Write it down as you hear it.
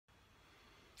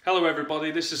Hello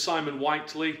everybody, this is Simon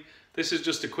Whiteley. This is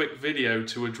just a quick video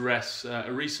to address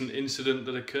a recent incident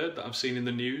that occurred that I've seen in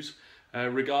the news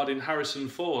regarding Harrison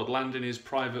Ford landing his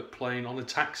private plane on a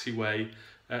taxiway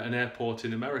at an airport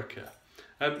in America.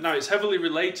 Now it's heavily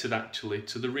related actually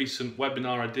to the recent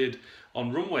webinar I did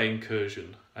on runway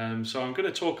incursion. So I'm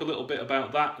going to talk a little bit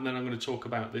about that, and then I'm going to talk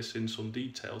about this in some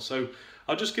detail. So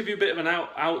I'll just give you a bit of an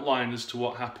outline as to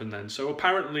what happened then. So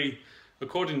apparently,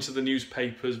 according to the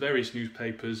newspapers, various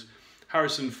newspapers,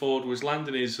 Harrison Ford was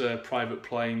landing his private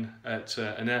plane at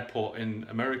an airport in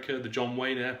America, the John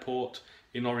Wayne Airport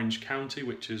in Orange County,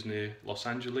 which is near Los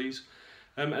Angeles.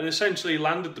 And essentially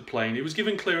landed the plane. He was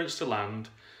given clearance to land,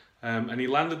 and he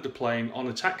landed the plane on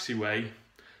a taxiway.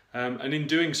 And in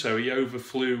doing so, he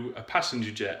overflew a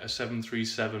passenger jet, a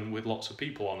 737 with lots of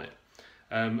people on it.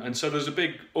 And so there's a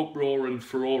big uproar and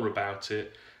furore about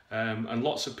it. And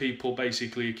lots of people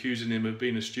basically accusing him of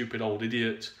being a stupid old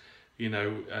idiot, you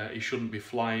know, he shouldn't be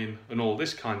flying and all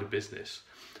this kind of business.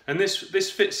 And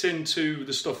this fits into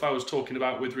the stuff I was talking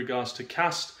about with regards to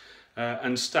CAST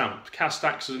and STAMP, CAST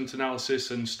accident analysis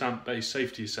and STAMP-based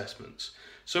safety assessments.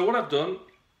 So what I've done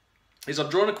is I've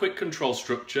drawn a quick control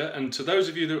structure, and to those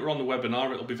of you that are on the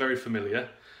webinar, it'll be very familiar.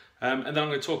 And then I'm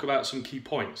going to talk about some key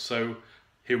points. So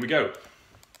here we go.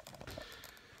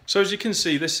 So as you can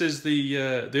see, this is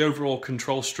the overall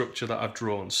control structure that I've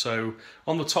drawn. So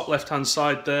on the top left hand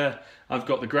side there, I've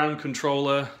got the ground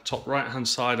controller. Top right hand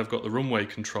side, I've got the runway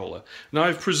controller. Now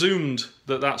I've presumed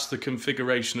that that's the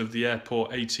configuration of the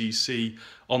airport ATC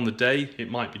on the day.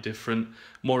 It might be different.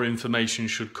 More information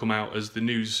should come out as the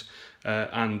news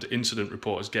and incident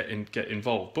reporters get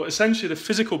involved. But essentially the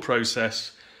physical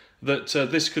process that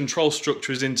this control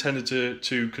structure is intended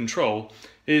to control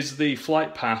is the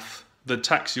flight path, the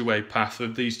taxiway path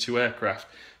of these two aircraft.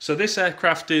 So this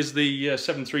aircraft is the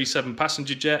 737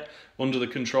 passenger jet under the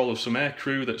control of some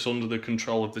aircrew that's under the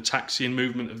control of the taxiing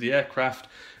movement of the aircraft.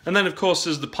 And then of course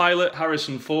there's the pilot,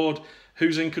 Harrison Ford,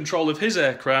 who's in control of his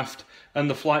aircraft and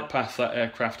the flight path that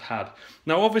aircraft had.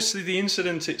 Now obviously the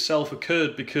incident itself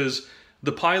occurred because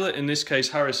the pilot, in this case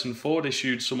Harrison Ford,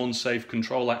 issued some unsafe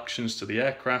control actions to the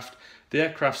aircraft. The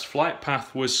aircraft's flight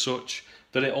path was such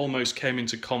that it almost came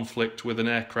into conflict with an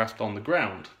aircraft on the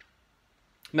ground.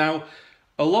 Now,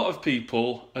 a lot of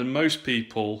people, and most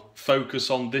people, focus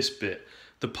on this bit,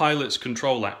 the pilot's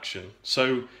control action.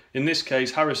 So, in this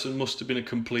case, Harrison must have been a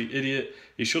complete idiot.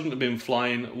 He shouldn't have been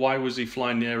flying. Why was he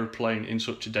flying the aeroplane in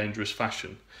such a dangerous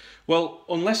fashion? Well,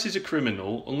 unless he's a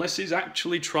criminal, unless he's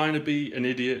actually trying to be an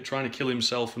idiot, trying to kill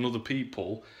himself and other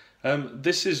people,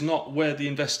 this is not where the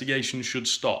investigation should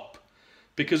stop.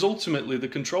 Because ultimately the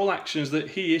control actions that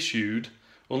he issued,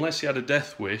 unless he had a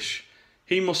death wish,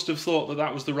 he must have thought that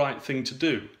that was the right thing to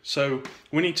do. So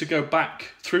we need to go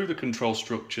back through the control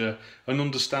structure and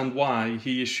understand why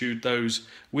he issued those,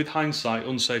 with hindsight,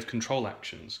 unsafe control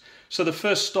actions. So the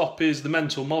first stop is the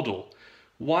mental model.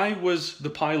 Why was the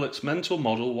pilot's mental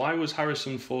model, why was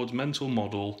Harrison Ford's mental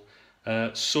model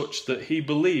such that he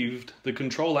believed the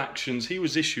control actions he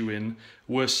was issuing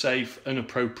were safe and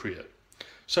appropriate?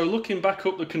 So looking back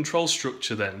up the control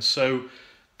structure then, so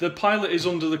the pilot is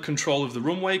under the control of the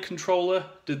runway controller.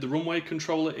 Did the runway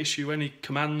controller issue any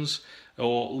commands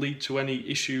or lead to any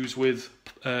issues with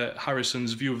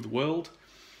Harrison's view of the world?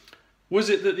 Was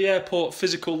it that the airport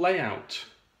physical layout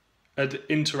had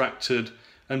interacted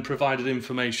and provided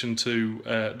information to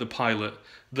the pilot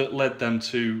that led them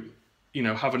to, you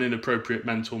know, have an inappropriate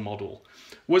mental model?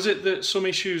 Was it that some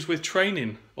issues with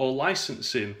training or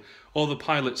licensing or the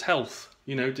pilot's health?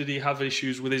 You know, did he have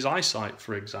issues with his eyesight,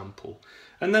 for example?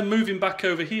 And then moving back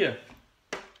over here,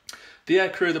 the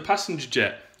aircrew of the passenger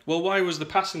jet. Well, why was the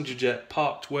passenger jet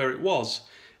parked where it was?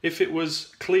 If it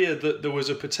was clear that there was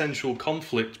a potential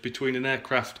conflict between an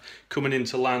aircraft coming in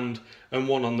to land and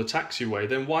one on the taxiway,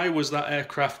 then why was that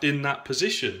aircraft in that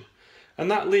position? And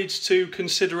that leads to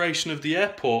consideration of the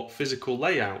airport physical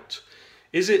layout.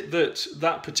 Is it that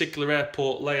that particular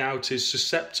airport layout is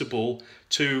susceptible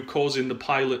to causing the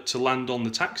pilot to land on the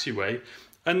taxiway?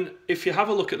 And if you have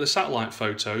a look at the satellite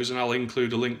photos, and I'll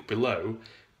include a link below,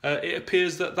 it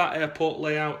appears that that airport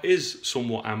layout is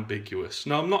somewhat ambiguous.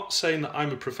 Now, I'm not saying that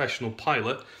I'm a professional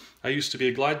pilot. I used to be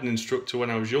a gliding instructor when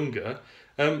I was younger,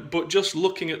 but just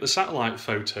looking at the satellite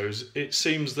photos, it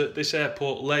seems that this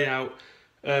airport layout,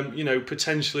 you know,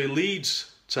 potentially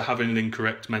leads to having an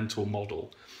incorrect mental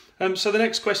model. So the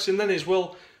next question then is,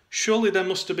 well, surely there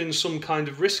must have been some kind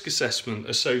of risk assessment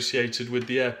associated with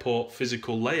the airport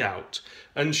physical layout,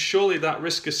 and surely that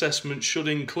risk assessment should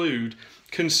include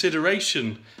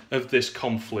consideration of this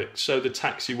conflict, so the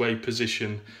taxiway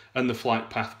position and the flight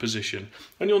path position.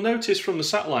 And you'll notice from the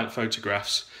satellite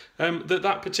photographs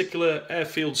that particular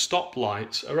airfield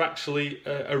stoplights are actually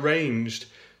arranged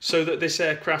so that this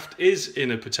aircraft is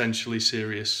in a potentially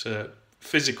serious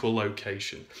physical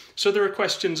location. So there are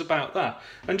questions about that.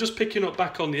 And just picking up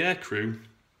back on the aircrew,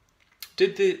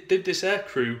 did this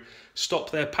aircrew stop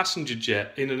their passenger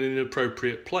jet in an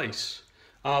inappropriate place?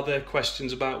 Are there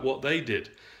questions about what they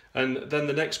did? And then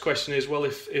the next question is, well,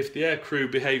 if the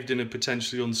aircrew behaved in a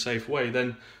potentially unsafe way,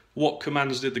 then what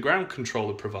commands did the ground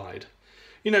controller provide?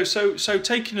 You know, so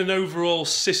taking an overall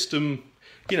system,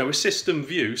 you know, a system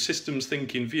view, systems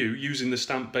thinking view, using the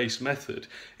stamp-based method,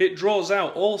 it draws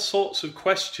out all sorts of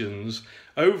questions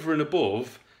over and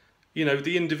above, you know,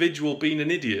 the individual being an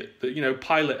idiot. That, you know,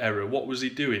 pilot error, what was he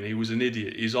doing? He was an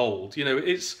idiot, he's old. You know,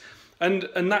 it's, and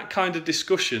that kind of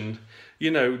discussion,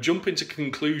 you know, jumping to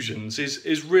conclusions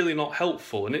is really not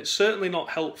helpful, and it's certainly not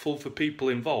helpful for people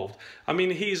involved. I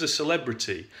mean, he's a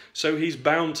celebrity, so he's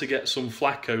bound to get some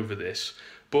flack over this.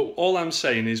 But all I'm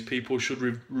saying is people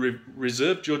should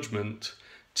reserve judgment,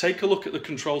 take a look at the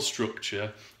control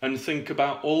structure, and think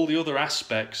about all the other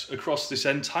aspects across this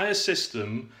entire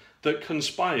system that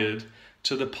conspired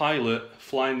to the pilot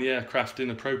flying the aircraft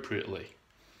inappropriately.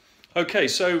 Okay,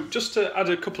 so just to add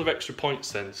a couple of extra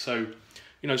points then. So,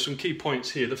 you know, some key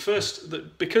points here. The first,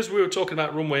 because we were talking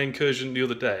about runway incursion the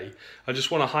other day, I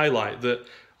just want to highlight that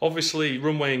obviously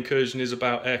runway incursion is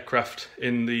about aircraft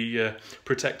in the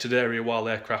protected area while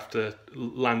aircraft are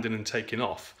landing and taking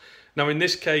off. Now in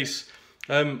this case,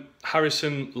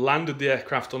 Harrison landed the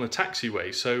aircraft on a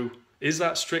taxiway, so is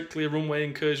that strictly a runway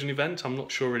incursion event? I'm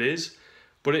not sure it is,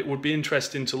 but it would be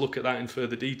interesting to look at that in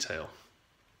further detail.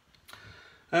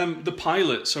 The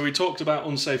pilot, so we talked about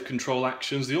unsafe control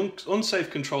actions. The unsafe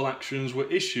control actions were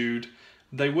issued,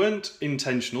 they weren't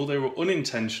intentional, they were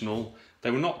unintentional,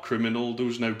 they were not criminal, there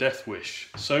was no death wish.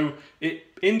 So it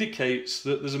indicates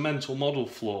that there's a mental model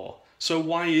flaw. So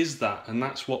why is that? And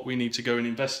that's what we need to go and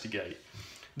investigate.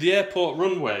 The airport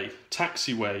runway,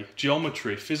 taxiway,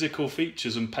 geometry, physical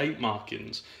features and paint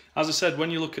markings. As I said,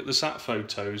 when you look at the sat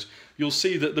photos, you'll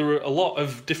see that there are a lot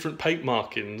of different paint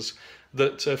markings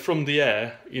that from the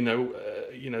air, you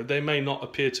know, they may not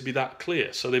appear to be that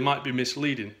clear, so they might be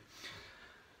misleading.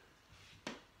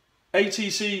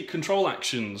 ATC control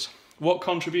actions. What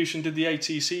contribution did the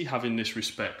ATC have in this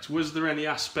respect? Was there any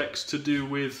aspects to do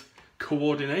with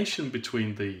coordination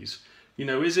between these? You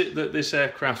know, is it that this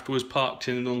aircraft was parked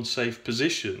in an unsafe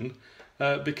position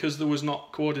because there was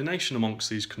not coordination amongst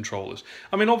these controllers?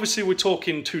 I mean, obviously we're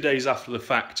talking 2 days after the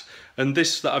fact, and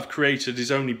this that I've created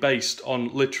is only based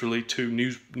on literally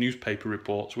 2 newspaper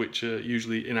reports, which are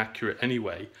usually inaccurate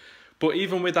anyway. But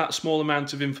even with that small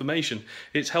amount of information,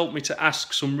 it's helped me to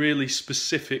ask some really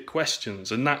specific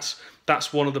questions, and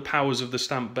that's one of the powers of the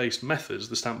stamp-based methods,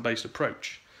 the stamp-based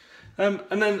approach.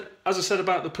 And then, as I said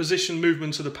about the position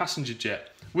movement of the passenger jet,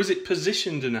 was it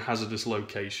positioned in a hazardous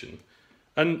location?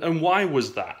 And why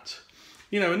was that?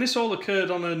 You know, and this all occurred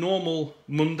on a normal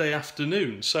Monday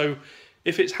afternoon. So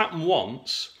if it's happened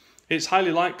once, it's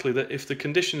highly likely that if the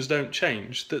conditions don't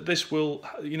change, that this will,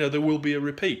 you know, there will be a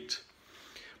repeat.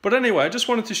 But anyway, I just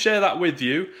wanted to share that with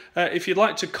you. If you'd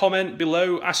like to comment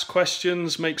below, ask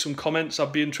questions, make some comments,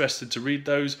 I'd be interested to read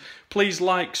those. Please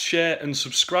like, share and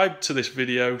subscribe to this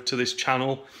video, to this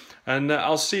channel. And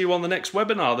I'll see you on the next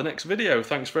webinar, the next video.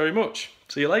 Thanks very much.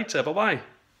 See you later. Bye-bye.